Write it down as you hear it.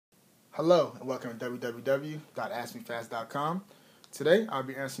Hello and welcome to www.askmefast.com. Today I'll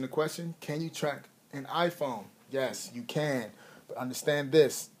be answering the question, can you track an iPhone? Yes, you can. But understand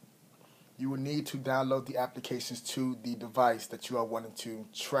this, you will need to download the applications to the device that you are wanting to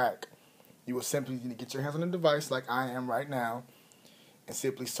track. You will simply need to get your hands on the device like I am right now and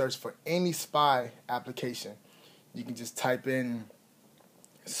simply search for any spy application. You can just type in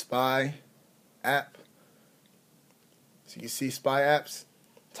spy app. So you see spy apps.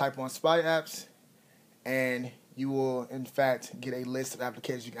 Type on spy apps, and you will, in fact, get a list of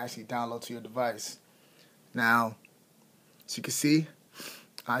applications you can actually download to your device. Now, as you can see,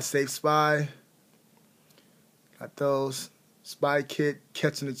 iSafe Spy, got those, Spy Kit,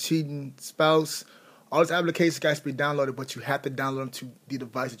 Catching the Cheating Spouse. All these applications can actually be downloaded, but you have to download them to the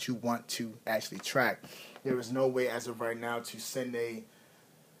device that you want to actually track. There is no way, as of right now, to send a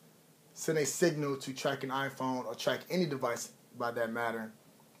signal to track an iPhone or track any device by that matter,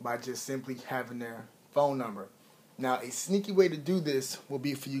 by just simply having their phone number. Now, a sneaky way to do this will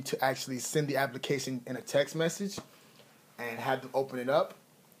be for you to actually send the application in a text message and have them open it up,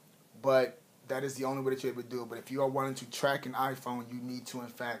 but that is the only way that you're able to do it. But if you are wanting to track an iPhone, you need to, in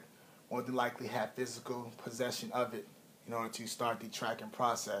fact, more than likely have physical possession of it in order to start the tracking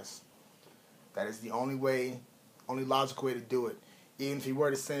process. That is the only logical way to do it. Even if you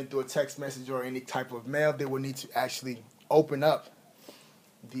were to send it through a text message or any type of mail, they will need to actually open up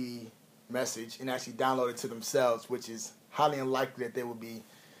the message and actually download it to themselves, which is highly unlikely that they will be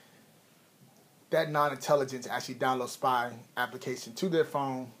that non-intelligent to actually download spy application to their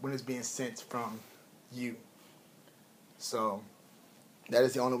phone when it's being sent from you. So that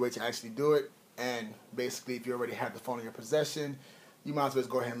is the only way to actually do it. And basically, if you already have the phone in your possession, you might as well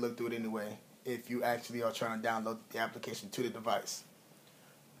just go ahead and look through it anyway if you actually are trying to download the application to the device.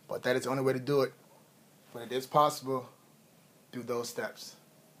 But that is the only way to do it. But it is possible through those steps.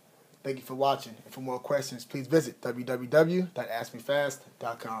 Thank you for watching. And for more questions, please visit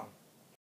www.askmefast.com.